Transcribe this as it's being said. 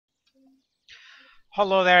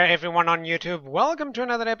Hello there, everyone on YouTube. Welcome to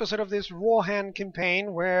another episode of this Rohan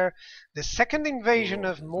campaign where the second invasion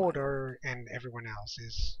of Mordor and everyone else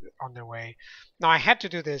is on their way. Now, I had to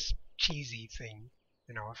do this cheesy thing,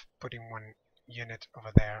 of putting one unit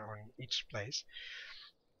over there on each place.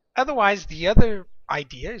 Otherwise, the other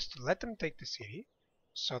idea is to let them take the city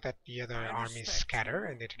so that the other armies scatter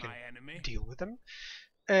and it can deal with them.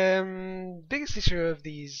 Biggest issue of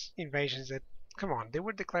these invasions that, come on, they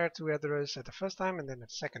were declared to others at the first time and then at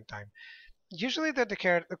the second time. Usually they're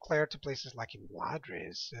declared to places like in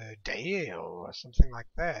Ladris, Dale, or something like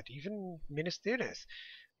that, even Minas Tirith.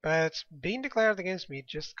 But being declared against me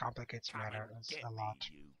just complicates matters a lot.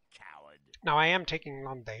 Now I am taking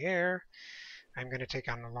Londair. I'm going to take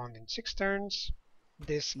on Lond in 6 turns.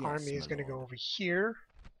 This army is going to go over here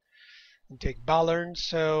and take Ballern.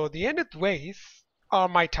 So the Enedwaith are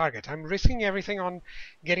my target. I'm risking everything on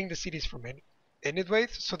getting the cities from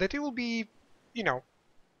Enedwaith so that it will be,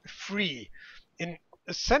 free. And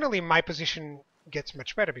suddenly my position gets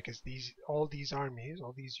much better because all these armies,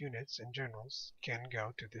 all these units and generals can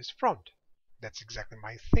go to this front. That's exactly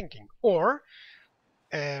my thinking. Or,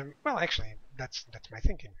 well, actually, that's my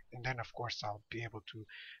thinking. And then, of course, I'll be able to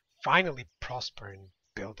finally prosper and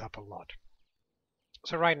build up a lot.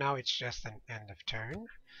 So right now it's just an end of turn.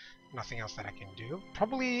 Nothing else that I can do.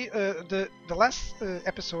 Probably the last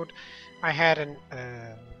episode I had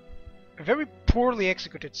a very poorly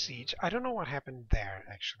executed siege. I don't know what happened there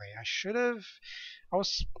actually. I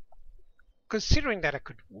was considering that I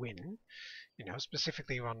could win,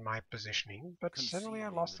 specifically on my positioning, but suddenly I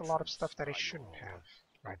lost a lot of stuff that I shouldn't have.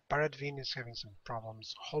 Right, Baradvin is having some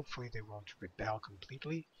problems. Hopefully they won't rebel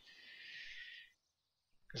completely.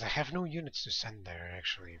 Because I have no units to send there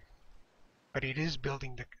actually. But it is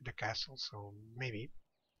building the castle, so maybe.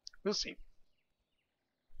 We'll see.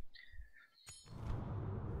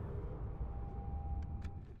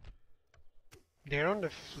 They're on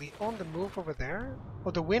the move over there.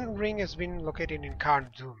 Oh, the wind ring has been located in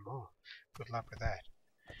Karn Doom. Oh, good luck with that.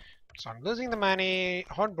 So I'm losing the money.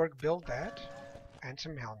 Hornburg built that. And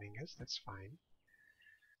some Helmingers, that's fine.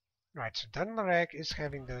 Right, so Dunlarek is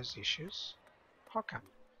having those issues. How come?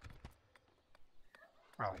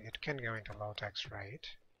 Well, it can go into low tax rate.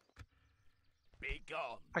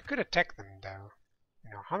 I could attack them though.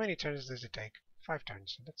 How many turns does it take? 5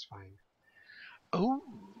 turns, so that's fine. Oh!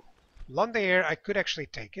 Londair, I could actually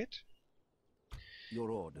take it.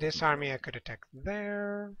 This army I could attack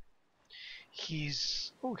there.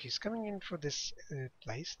 He's coming in for this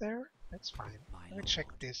place there. That's fine. Let me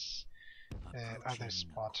check this other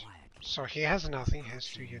spot. So he has nothing. He has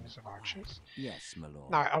 2 units of archers. Yes, my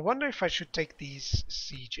lord. Now I wonder if I should take these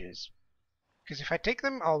sieges, because if I take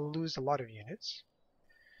them, I'll lose a lot of units.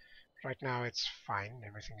 Right now it's fine.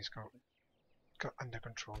 Everything is under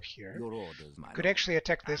control here. Your orders, my Could lord. actually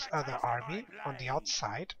attack this other army on the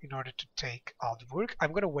outside in order to take Aldburg.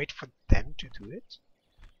 I'm gonna wait for them to do it.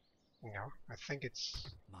 I think it's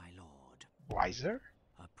My lord. wiser.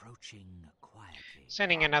 Approaching quietly.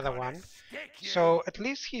 Sending another one. So at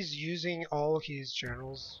least he's using all his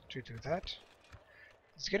generals to do that.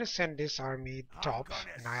 He's gonna send this army top,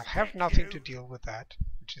 and I'll have nothing to deal with that,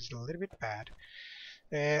 which is a little bit bad.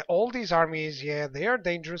 All these armies, yeah, they are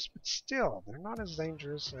dangerous, but still, they're not as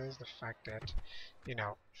dangerous as the fact that,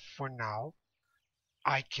 for now,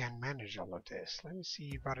 I can manage all of this. Let me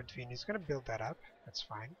see, Baradvin is gonna build that up. That's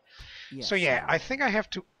fine. Yes, So yeah, my I think I have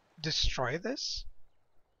to destroy this.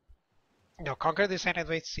 Conquer this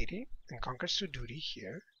Enedwaith city and conquer Suduri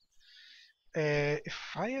here. If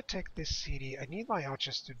I attack this city, I need my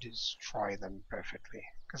archers to destroy them perfectly,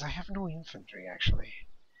 because I have no infantry actually.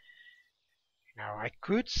 I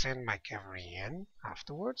could send my cavalry in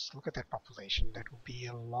afterwards. Look at that population. That would be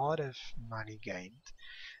a lot of money gained,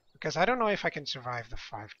 because I don't know if I can survive the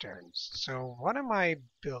 5 turns. So what am I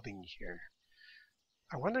building here?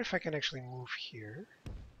 I wonder if I can actually move here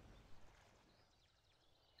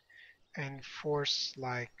and force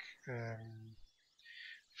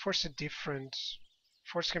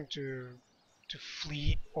force him to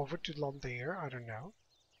flee over to Londair. I don't know.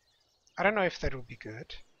 I don't know if that would be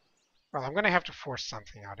good. Well, I'm gonna have to force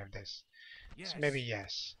something out of this. Yes. So maybe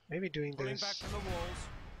yes. Maybe doing Pulling this. back from the walls.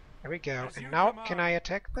 There we go. As you And now command. can I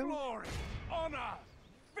attack them? Glory, honor,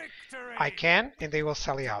 victory. I can, and they will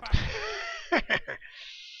sally out.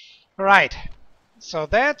 Right. So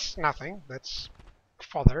that's nothing. That's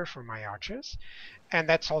fodder for my archers. And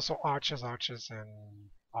that's also archers, and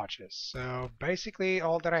archers. So basically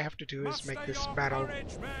all that I have to do is make this battle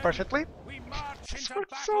perfectly. This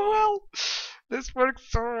works so well! This works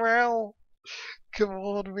so well! Come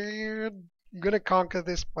on, man! I'm gonna conquer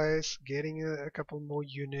this place, getting a couple more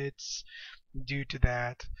units due to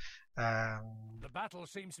that. The battle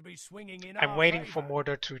seems to be swinging in I'm our waiting for favor.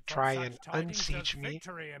 Mordor to From try such and tidings does unsiege me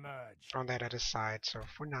victory emerge. on that other side. So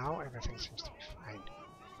for now, everything seems to be fine.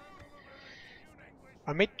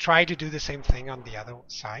 I may try to do the same thing on the other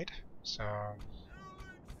side. So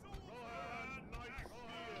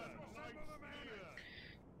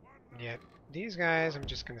yeah, these guys, I'm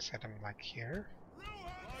just gonna set them like here.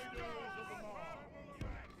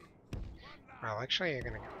 Well, actually, you're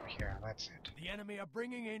gonna go here. That's it. The enemy are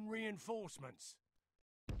bringing in reinforcements.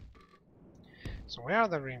 So where are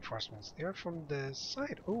the reinforcements? They're from the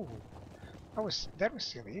side. Oh, that was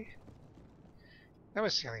silly. That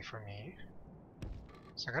was silly for me.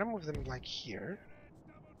 So I gotta move them like here.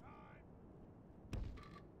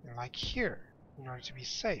 And like here, in order to be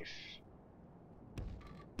safe.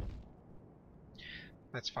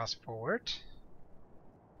 Let's fast forward.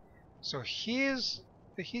 So his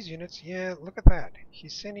units, yeah, look at that.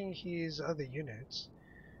 He's sending his other units,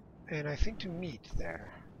 and I think to meet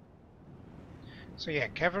there. So yeah,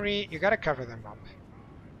 cavalry, you gotta cover them up.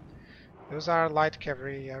 Those are light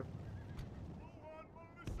cavalry.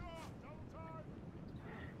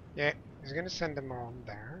 Yeah, he's gonna send them on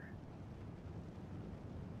there.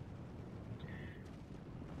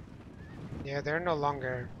 Yeah, they're no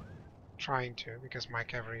longer trying to because my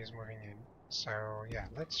cavalry is moving in. So yeah,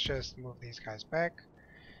 let's just move these guys back.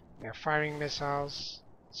 They're firing missiles.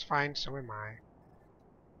 It's fine, so am I.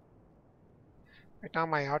 Right now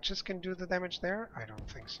my archers can do the damage there? I don't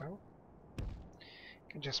think so.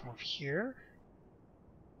 Can just move here.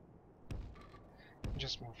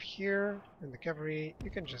 Just move here. And the cavalry,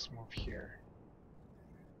 you can just move here.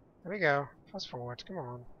 There we go. Fast forward, come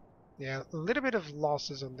on. Yeah, a little bit of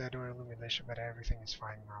losses on that oil militia, but everything is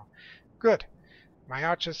fine now. Good. My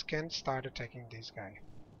archers can start attacking this guy.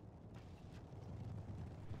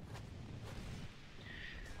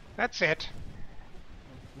 That's it.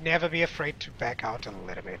 Never be afraid to back out a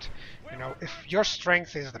little bit. You know, if your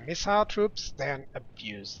strength is the missile troops, then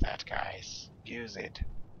abuse that, guys. Abuse it.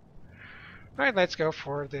 Alright, let's go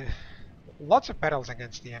for the... Lots of battles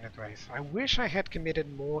against the Enedwaith. I wish I had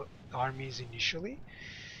committed more armies initially,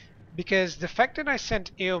 because the fact that I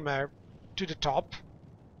sent Eomer to the top,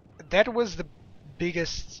 that was the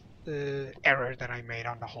biggest error that I made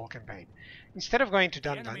on the whole campaign. Instead of going to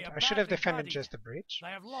Dunland, I should have defended just the bridge. They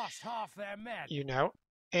have lost half their men. You know,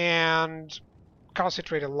 and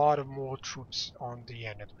concentrate a lot of more troops on the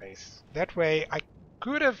Enedwaith. That way I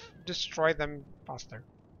could have destroyed them faster.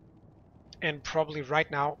 And probably right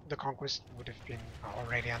now the conquest would have been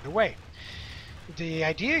already underway. The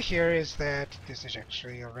idea here is that this is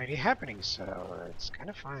actually already happening, so it's kind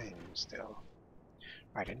of fine still.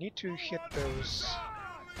 Right, I need to hit those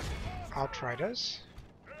Outriders.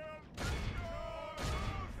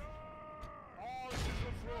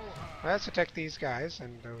 Let's attack these guys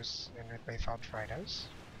and those Enedwaith Outriders.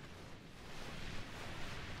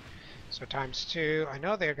 So ×2. I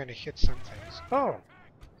know they're going to hit some things. Oh!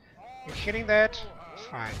 You're hitting that?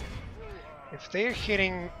 Fine. If they're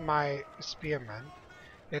hitting my spearmen,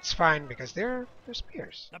 it's fine because they're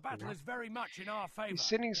spears. The battle is very much in our favor. He's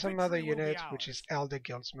sending some other unit, which is Elder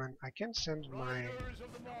Guildsman. I can send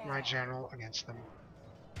my general against them.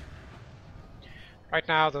 Right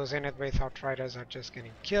now, those Enedwaith Outriders are just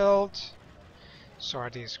getting killed. So are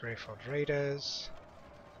these Greyfoot Raiders.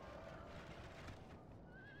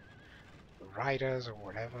 Riders or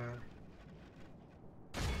whatever.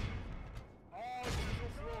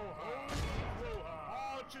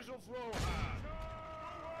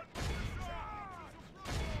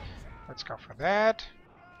 Let's go for that.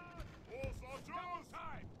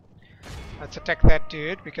 Let's attack that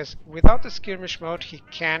dude, because without the skirmish mode he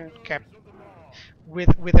can with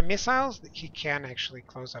the missiles he can actually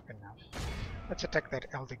close up enough. Let's attack that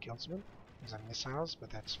Elder Guildsman. These are missiles, but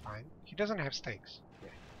that's fine. He doesn't have stakes. Yeah,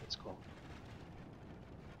 that's cool.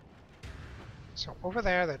 So over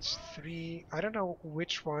there, that's 3. I don't know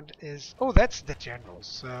which one is. Oh, that's the general.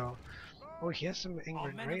 So, oh, here's some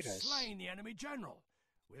England Raiders. Have slain the enemy general.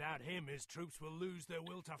 Without him, his troops will lose their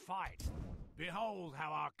will to fight. Behold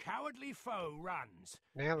how our cowardly foe runs.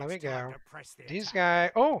 Now let me go. These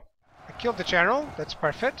guys. guys. Oh, I killed the general. That's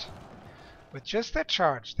perfect. With just that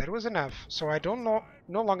charge, that was enough. So I don't no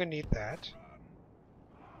longer need that.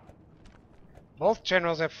 Both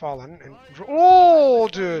generals have fallen. And oh,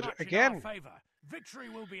 dude, again. Victory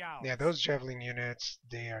will be ours. Yeah, those javelin units,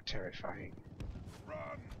 they are terrifying.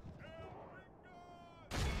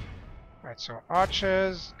 Right, so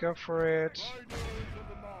archers, go for it.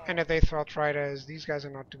 And if they throw Outriders, these guys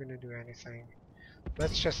are not going to do anything.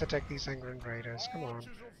 Let's just attack these England Raiders. Come on.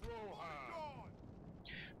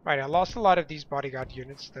 Right, I lost a lot of these bodyguard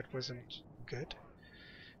units. That wasn't good.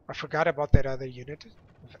 I forgot about that other unit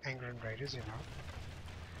of Angron Raiders, you know.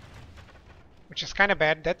 Which is kind of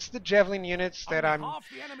bad. That's the Javelin units that I'm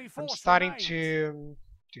starting to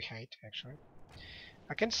hate, actually.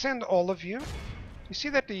 I can send all of you. You see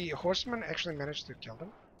that the horsemen actually managed to kill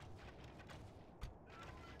them?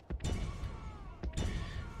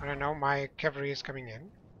 I don't know, my cavalry is coming in.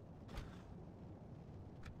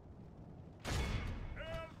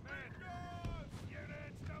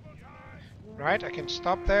 Right, I can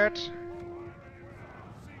stop that.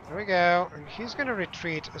 There we go. And he's gonna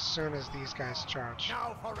retreat as soon as these guys charge.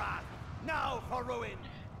 Now for wrath, now for ruin.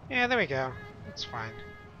 Yeah, there we go. That's fine.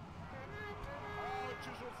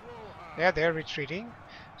 Yeah, they're retreating.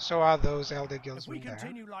 So are those elder guildsmen there. If we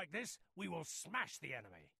continue like this, we will smash the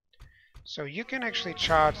enemy. So you can actually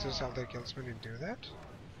charge those elder guildsmen and do that.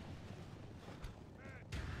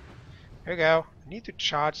 There we go. I need to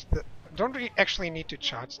charge the... Don't really actually need to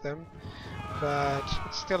charge them, but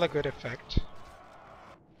it's still a good effect.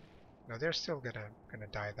 No, they're still gonna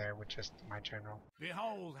die there with just my general.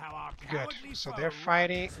 Behold how our Good. So they're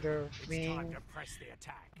fighting, they're fleeing.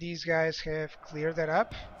 These guys have cleared that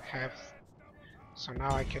up. So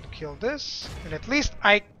now I can kill this, and at least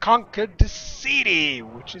I conquered the city,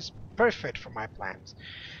 which is perfect for my plans.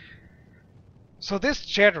 So this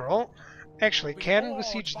general actually can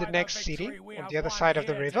besiege the next city on the other side of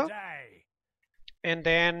the river, and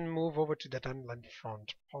then move over to the Dunland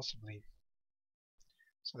front, possibly.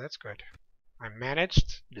 So that's good. I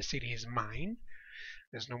managed. The city is mine.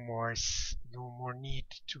 There's no more need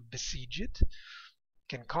to besiege it.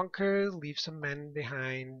 Can conquer, leave some men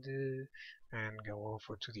behind, and go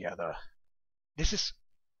over to the other. This is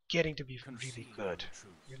getting to be really good,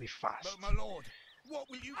 really fast. But my lord, what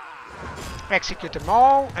will you... Execute them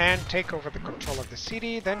all and take over the control of the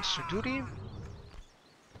city. Then Suduri.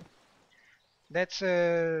 That's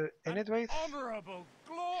Enedwaith. Honorable,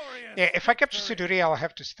 glorious. Yeah, if I capture Suduri, I'll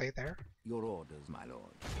have to stay there. Your orders, my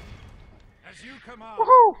lord. As you command.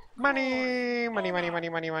 Woohoo! Money, money, money, money,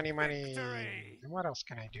 money, money, money. Victory. And what else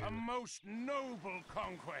can I do? A most noble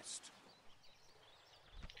conquest.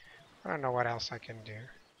 I don't know what else I can do.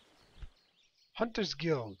 Hunter's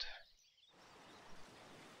Guild.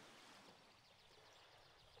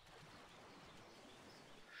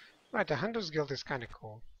 Right, the Hunter's Guild is kind of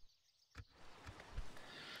cool.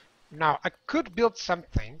 Now, I could build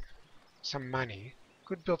something, some money.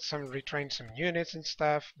 Could build some, retrain some units and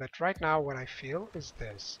stuff, but right now what I feel is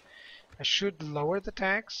this. I should lower the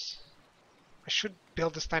tax. I should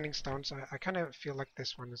build the standing stones. I kind of feel like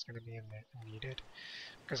this one is going to be needed,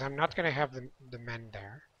 because I'm not going to have the men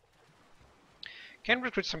there. Can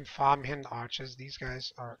recruit some farmhand archers. These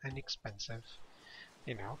guys are inexpensive,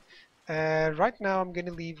 you know. Right now I'm going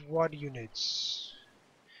to leave what units?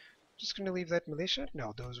 Just going to leave that militia?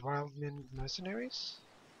 No, those wildmen mercenaries.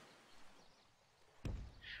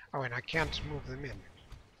 Oh, and I can't move them in.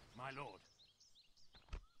 My lord.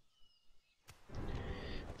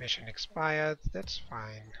 Mission expired. That's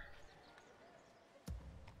fine.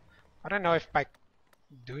 I don't know if by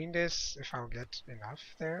doing this, if I'll get enough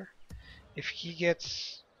there. If he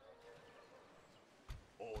gets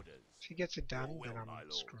it done, then I'm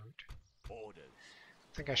screwed. Orders.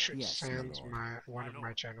 I think I should Yes, send my one of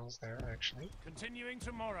my generals there, actually. Continuing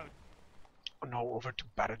tomorrow. Oh, no, over to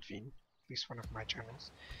Baratvin. At least one of my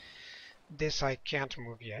generals. This I can't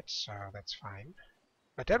move yet, so that's fine.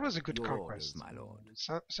 But that was a good Your conquest. orders, my lord.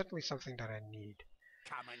 Certainly something that I need.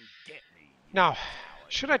 Come and get me. Now,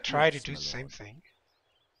 should I try Yes, to do my the same lord. thing?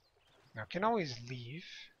 Now, I can always leave.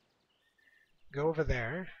 Go over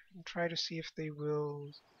there and try to see if they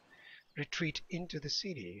will retreat into the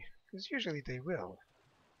city. Because usually they will.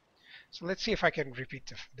 So let's see if I can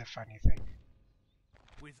repeat the funny thing.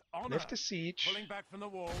 With honor. Lift the siege. Pulling back from the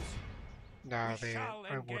walls. No, We shall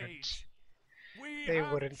I wouldn't. engage. They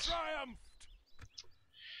have wouldn't. triumphed.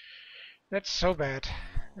 That's so bad.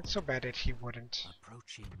 It's so bad that he wouldn't.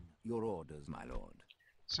 Approaching. Your orders, my lord.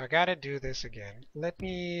 So I gotta do this again. Let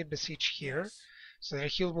me besiege here, Yes. so that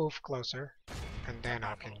he'll move closer, and then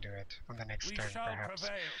I can do it on the next We turn, shall perhaps.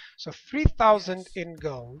 prevail. So 3,000 Yes. in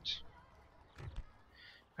gold.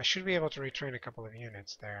 I should be able to retrain a couple of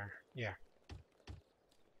units there. Yeah.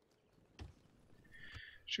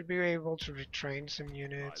 Should be able to retrain some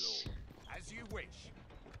units. As you wish.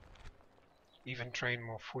 Even train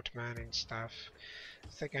more footmen and stuff. I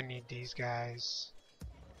think I need these guys.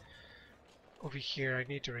 Over here I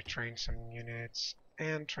need to retrain some units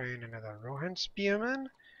and train another Rohan spearman.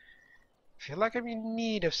 I feel like I'm in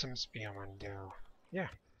need of some spearmen though. Yeah.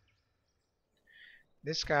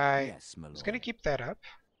 This guy Yes, my lord. is gonna keep that up.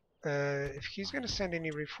 if he's going to send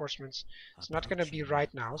any reinforcements, it's not going to be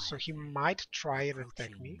right now, so he might try and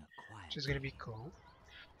attack me, which is going to be cool.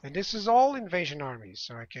 And this is all invasion armies,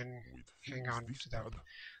 so I can hang on to them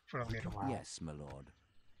for a little while. Yes, my lord.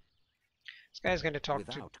 This guy's going to talk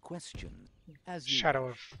Without question. to As you Shadow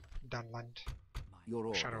wish. of Dunland. Your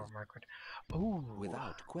orders. Shadow of Margaret. Ooh,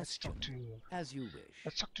 Without question. As you wish.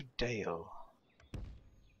 Let's talk to Dale.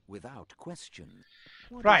 Without question.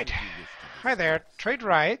 What Right. is it you wish to Hi there. discuss? Trade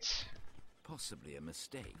rights. Possibly a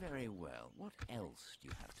mistake. Very well. What else do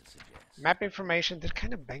you have to suggest? Map information. They're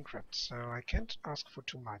kind of bankrupt, so I can't ask for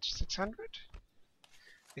too much. 600?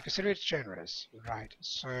 They consider it generous. Right.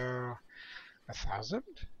 So 1,000?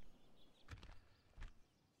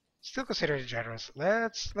 Still consider it generous.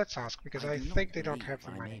 Let's ask, because I do not think they don't believe have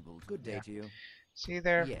the I'm money. able- Good day Yeah. to you. See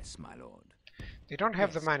there? Yes, my lord. They don't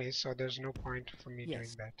have the Yes. money, so there's no point for me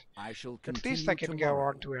Yes. doing that. I shall At continue least I can go tomorrow.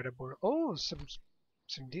 on to Edinburgh. Oh, some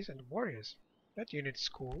decent warriors. That unit's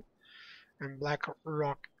cool. And Black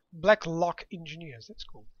Lock engineers. That's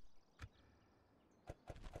cool.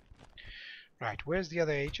 Right, where's the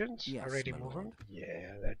other agent? Yes, Already my move him? lord.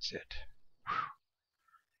 Yeah, that's it.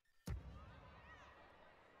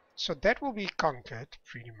 So that will be conquered,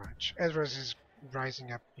 pretty much. Ezra's is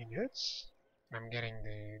rising up units. I'm getting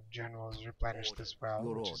the generals replenished as well,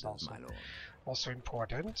 Your which orders, is also, my lord. also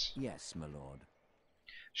important. Yes, my lord.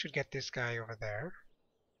 Should get this guy over there.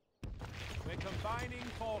 We're combining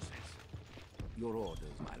forces. Your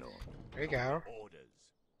orders, my lord. There you go. Orders.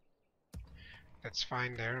 That's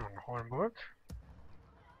fine there on Hornburg.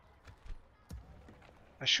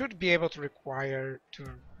 I should be able to require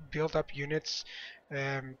to build up units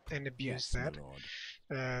and abuse Yes, my that. lord.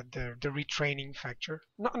 The retraining factor.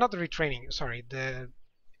 Not the retraining. Sorry, the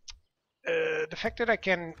fact that I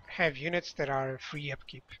can have units that are free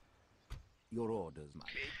upkeep. Your orders, my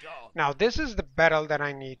lord. Be gone. Now this is the battle that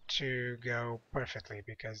I need to go perfectly,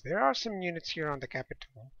 because there are some units here on the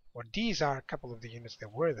capital. Or these are a couple of the units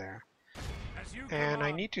that were there. As you And I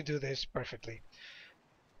command. need to do this perfectly.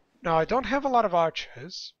 Now I don't have a lot of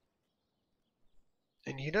archers,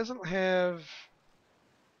 and he doesn't have.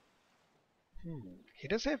 He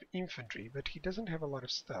does have infantry, but he doesn't have a lot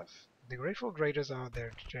of stuff. The Grateful Raiders are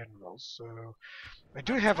their generals, so I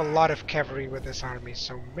do have a lot of cavalry with this army.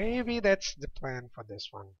 So maybe that's the plan for this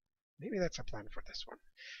one. Maybe that's a plan for this one.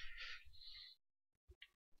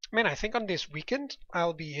 Man, I think on this weekend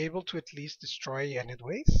I'll be able to at least destroy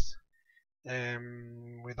Enedwaith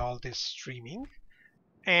with all this streaming.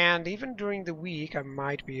 And even during the week, I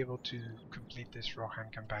might be able to complete this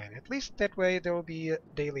Rohan campaign. At least that way, there will be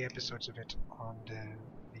daily episodes of it on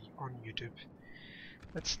on YouTube.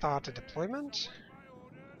 Let's start the deployment.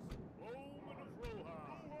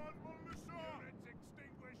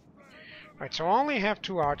 Right, so I only have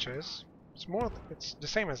 2 archers. It's the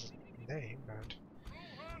same as they, but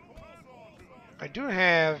I do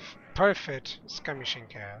have perfect skirmishing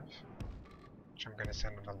cav, which I'm gonna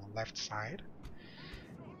send on the left side.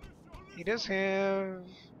 He does have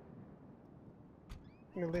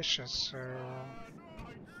militia, so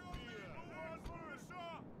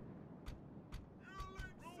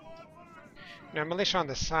now militia on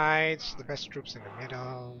the sides, the best troops in the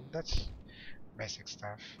middle. That's basic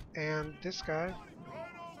stuff. And this guy,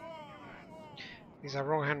 these are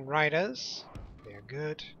Rohan riders. They're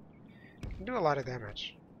good. Can do a lot of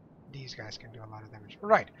damage. These guys can do a lot of damage.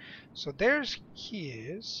 Right. So he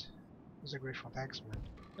is. There's a Grateful Dagsman.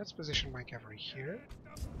 Let's position my cavalry here.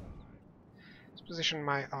 Let's position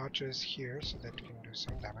my archers here so that we can do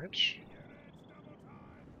some damage.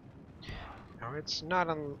 Now it's not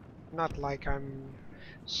like I'm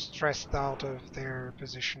stressed out of their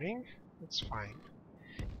positioning. It's fine.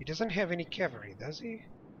 He doesn't have any cavalry, does he?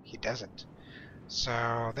 He doesn't.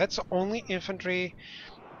 So that's only infantry.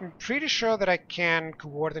 I'm pretty sure that I can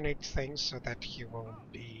coordinate things so that he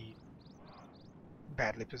won't be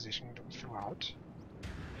badly positioned throughout.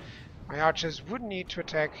 My archers would need to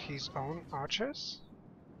attack his own archers.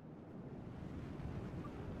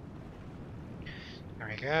 There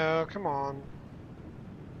we go, come on.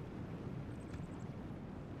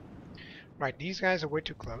 Right, these guys are way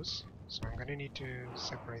too close, so I'm gonna need to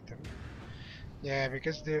separate them. Yeah,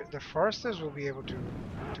 because the foresters will be able to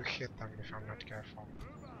hit them if I'm not careful.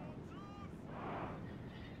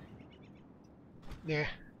 Yeah,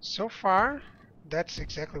 so far, that's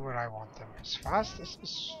exactly what I want them. As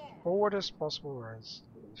forward as possible, or as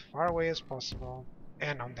far away as possible,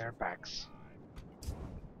 and on their backs.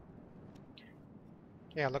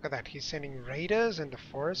 Yeah, look at that. He's sending raiders and the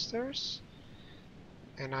foresters,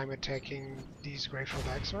 and I'm attacking these Grateful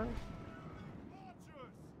Dagsmen.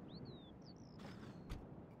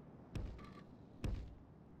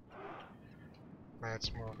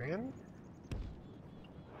 Let's move in.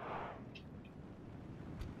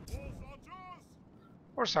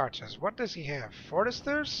 Horse archers. What does he have?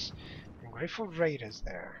 Foresters and Grateful Raiders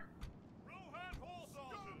there.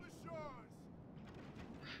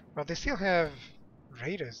 Well, they still have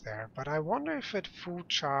Raiders there, but I wonder if at full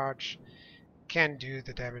charge can do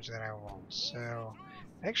the damage that I want. So,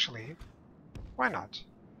 actually, why not?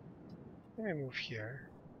 Let me move here.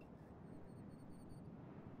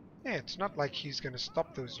 Yeah, it's not like he's gonna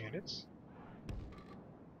stop those units.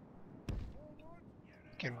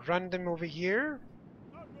 Can run them over here.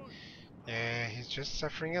 Yeah, he's just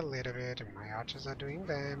suffering a little bit, and my archers are doing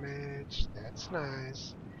damage. That's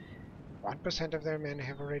nice. 1% of their men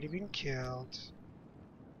have already been killed.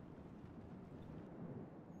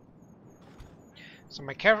 So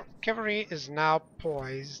my cavalry is now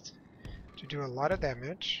poised to do a lot of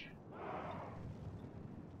damage.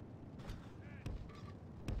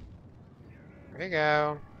 There we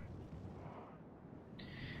go.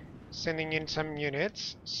 Sending in some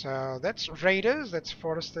units. So that's raiders, that's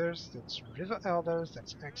foresters, that's river elders,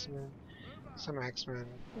 that's axemen, some axemen.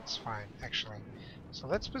 That's fine, actually. So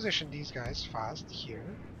let's position these guys fast here.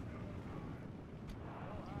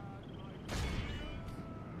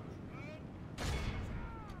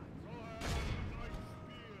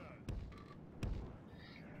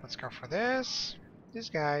 Let's go for this. These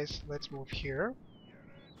guys, let's move here.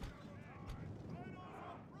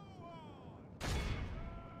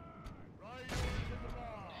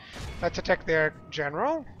 Let's attack their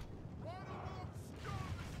general.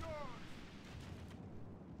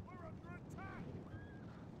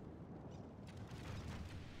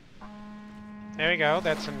 There we go,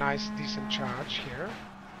 that's a nice, decent charge here.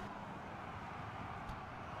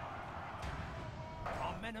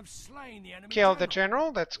 Our men have slain the enemy Kill the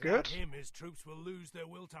general, that's Without good. him, his troops will lose their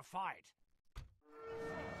will to fight.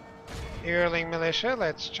 Earling militia,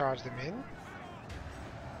 let's charge them in.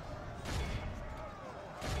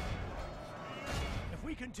 If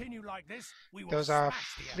we continue like this, we will Those are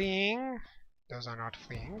smash the enemy. fleeing. Those are not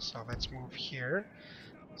fleeing, so let's move here.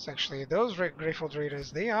 It's actually those Grateful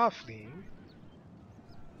Raiders, they are fleeing.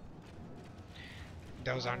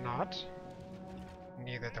 Those are not.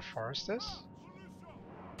 Neither the foresters.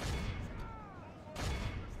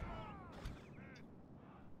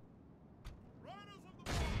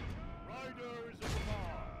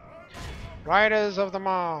 Riders of the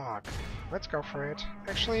Mark. Let's go for it.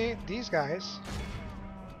 Actually, these guys.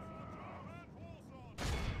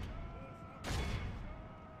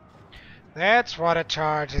 That's what a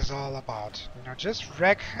charge is all about. You know, just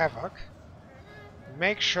wreak havoc.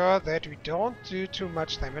 Make sure that we don't do too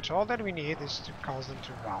much damage. All that we need is to cause them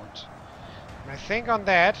to rout. And I think on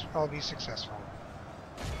that, I'll be successful.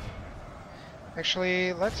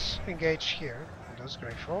 Actually, let's engage here on those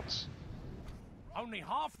Greyfolds. Only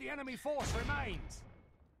half the enemy force remains.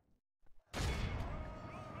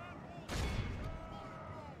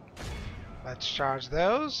 Let's charge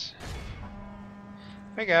those.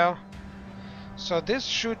 There we go. So this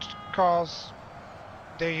should cause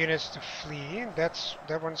their units to flee.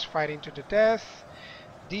 That one's fighting to the death.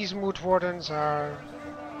 These Moot Wardens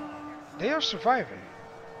they are surviving.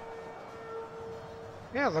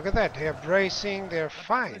 Yeah, look at that. They are bracing. They're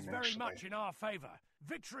fine, It's very actually. much in our favor.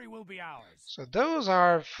 Victory will be ours. So those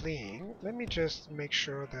are fleeing. Let me just make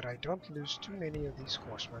sure that I don't lose too many of these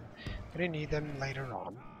horsemen. I'm gonna need them later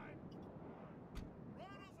on.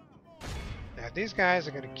 Now these guys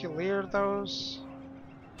are gonna clear those.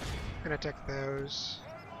 Gonna attack those.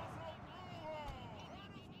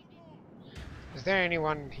 Is there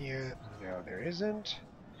anyone here? No, there isn't.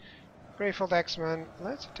 Greyfold Axeman.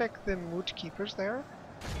 Let's attack the Moot Keepers there.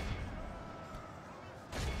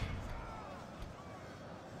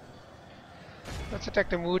 Let's attack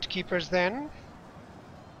the Moot Keepers then.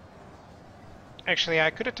 Actually, I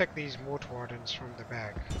could attack these Moot Wardens from the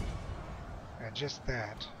back. Just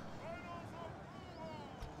that.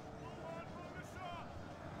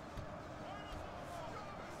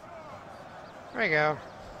 There we go.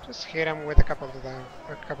 Just hit them with a couple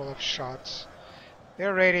of shots. They're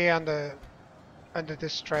already under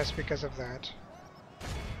distress because of that.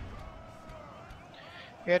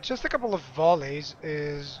 Yeah, just a couple of volleys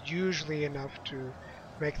is usually enough to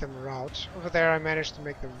make them rout. Over there I managed to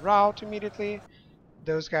make them rout immediately.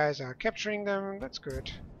 Those guys are capturing them, that's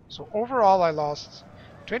good. So overall I lost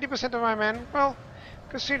 20% of my men. Well,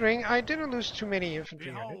 considering I didn't lose too many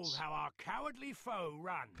infantry Behold units. how our cowardly foe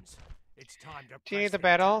runs. It's time to See press the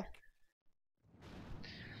battle.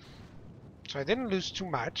 So I didn't lose too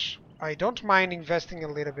much. I don't mind investing a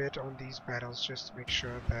little bit on these battles just to make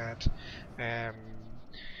sure that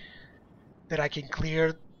that I can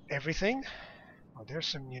clear everything. Oh, there's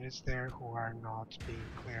some units there who are not being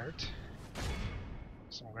cleared.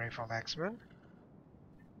 Some Greyfold X-Men.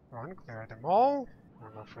 One, clear them all.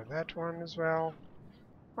 I'll go for that one as well.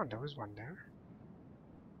 Oh, there was one there.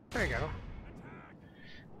 There you go.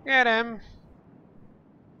 Get him!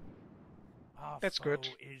 Our That's foe good.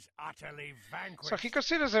 is utterly vanquished. So he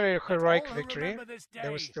considers it a Let heroic all who victory. remember this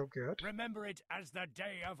That was day still good. remember it as the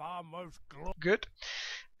day of our most glorious. Good.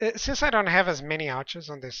 Since I don't have as many archers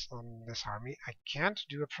on this army, I can't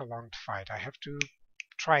do a prolonged fight. I have to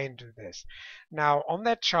try and do this. Now, on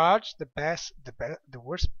that charge, the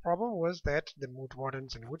worst problem was that the Mood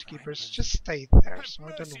Wardens and Woodkeepers just stayed there, so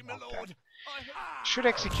I don't want that. Should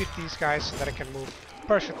execute these guys so that I can move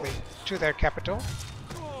perfectly to their capital.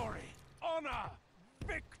 Glory, honor,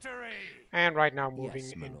 victory. And right now moving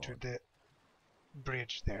Yes, my into lord. the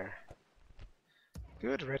bridge there.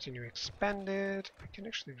 Good, retinue expanded. I can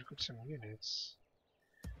actually recruit some units.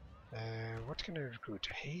 What can I recruit?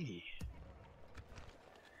 Hey.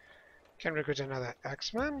 Can recruit another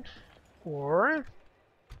X-Men. Or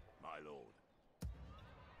My lord.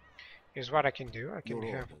 here's what I can do. I can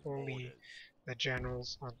Your have orders, only the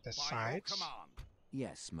generals on the By your sides. command.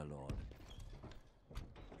 Yes, my lord.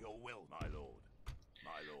 Your will, my lord.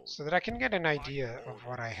 My lord. So that I can get an idea of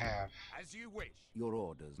what I have. As you wish. Your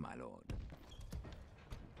orders, my lord.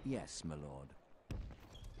 Yes, my lord.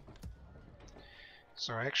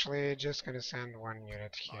 So actually just gonna send one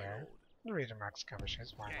unit My here. lord. Reader Mark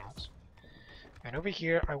skirmishes, why Yes. not? And over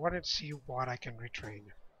here I wanted to see what I can retrain.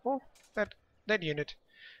 Oh, that unit.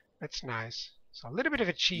 That's nice. So a little bit of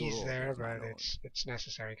a cheese Your there, orders, my but lord. it's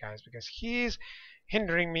necessary, guys, because he's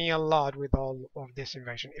hindering me a lot with all of this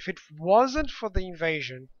invasion. If it wasn't for the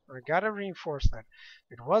invasion, I gotta reinforce that.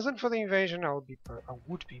 If it wasn't for the invasion, I would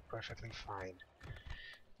be perfectly fine.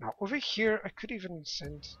 Now over here, I could even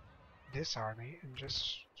send this army and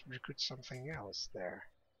just recruit something else there.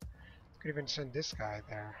 Could even send this guy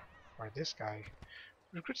there, or this guy.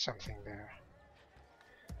 Recruit something there.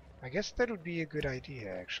 I guess that would be a good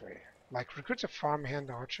idea, actually. Like, recruit a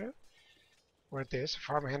farmhand archer, or this,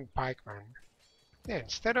 farmhand pikeman. Yeah,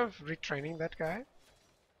 instead of retraining that guy,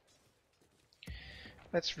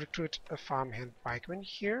 let's recruit a farmhand pikeman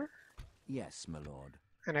here, Yes, my lord.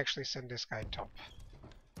 and actually send this guy top.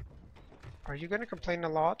 Are you going to complain a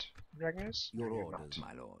lot, Ragnus? Your No, you're orders, not.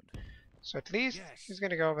 my lord. So at least Yes. he's going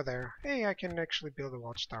to go over there. Hey, I can actually build a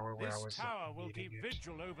watchtower where I This was tower will needing keep it.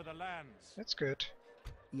 vigil over the lands. That's good.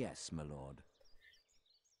 Yes, my lord.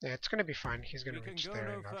 Yeah, it's going to be fine. He's going We to can reach go there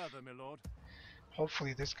no enough. further, my lord.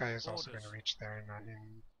 Hopefully this guy is also going to Orders. reach there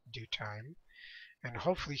in due time. And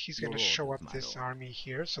hopefully he's going to Your show orders, up my this lord. army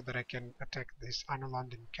here so that I can attack this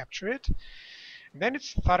Anoland and capture it. And then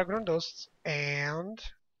it's Tharagrundost and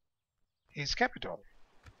his capital.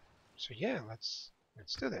 So yeah, let's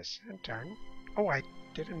do this. And turn. Oh, I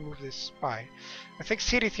didn't move this spy. I think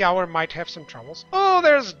City Tower might have some troubles. Oh,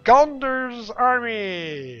 there's Gondor's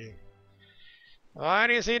army! What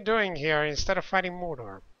is he doing here instead of fighting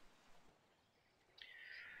Mordor?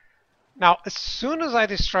 Now, as soon as I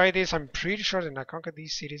destroy this, I'm pretty sure that I conquer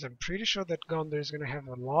these cities, I'm pretty sure that Gondor is going to have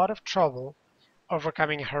a lot of trouble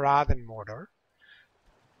overcoming Harad and Mordor.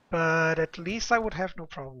 But at least I would have no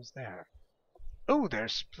problems there. Oh,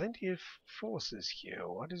 there's plenty of forces here.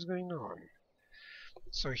 What is going on?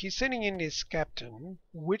 So he's sending in this captain,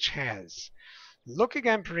 which has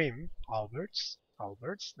Lokigamprim, Alberts.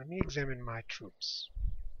 Let me examine my troops.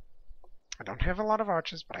 I don't have a lot of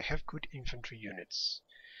archers, but I have good infantry units.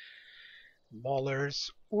 Maulers,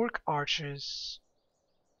 Orc archers,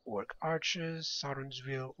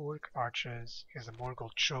 SusaVile, Orc archers. Here's a Morgul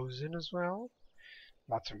chosen as well.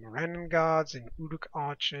 Lots of Morannon guards and Uruk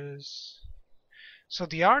archers. So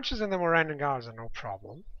the archers and the Morannon guards are no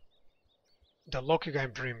problem. The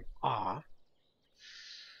Lokigamprim are.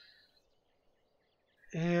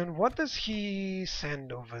 And what does he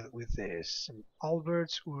send over with this? Some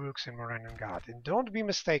Alberts, Uruks, and Morannon guard. And don't be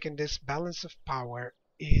mistaken, this balance of power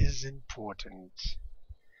is important.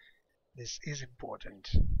 This is important.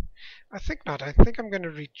 I think not. I think I'm going to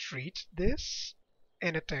retreat this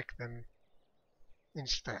and attack them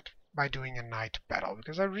instead by doing a night battle,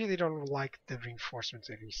 because I really don't like the reinforcements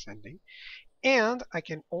that he's sending. And I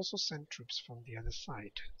can also send troops from the other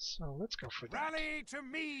side. So let's go for that. Rally to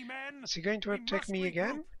me, men! Is he going to We attack must me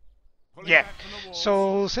again? regroup. Pulling Yeah. back from the walls.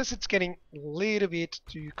 So since it's getting a little bit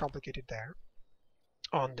too complicated there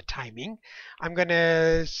on the timing, I'm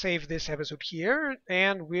gonna save this episode here,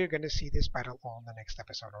 and we're gonna see this battle on the next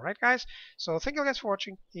episode. Alright guys? So thank you guys for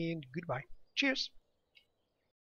watching, and goodbye. Cheers!